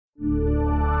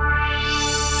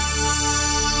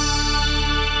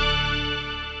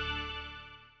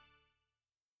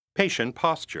Patient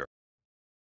posture.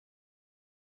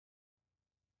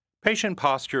 Patient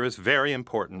posture is very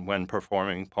important when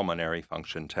performing pulmonary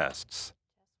function tests.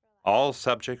 All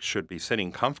subjects should be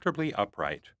sitting comfortably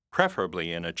upright,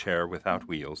 preferably in a chair without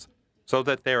wheels, so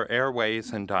that their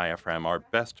airways and diaphragm are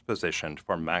best positioned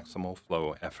for maximal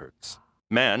flow efforts.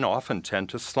 Men often tend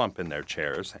to slump in their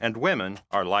chairs, and women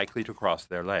are likely to cross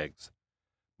their legs.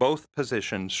 Both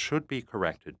positions should be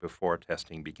corrected before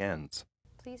testing begins.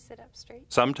 Please sit up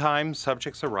straight. Sometimes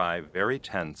subjects arrive very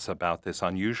tense about this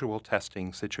unusual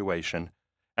testing situation,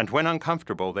 and when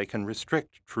uncomfortable, they can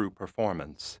restrict true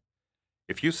performance.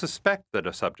 If you suspect that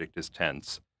a subject is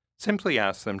tense, simply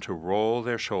ask them to roll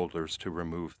their shoulders to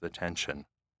remove the tension.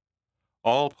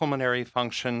 All pulmonary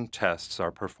function tests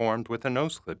are performed with a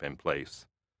nose clip in place.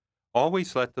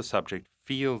 Always let the subject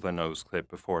feel the nose clip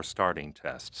before starting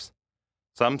tests.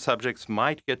 Some subjects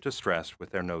might get distressed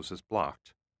with their noses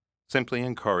blocked. Simply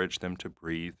encourage them to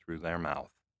breathe through their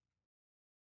mouth.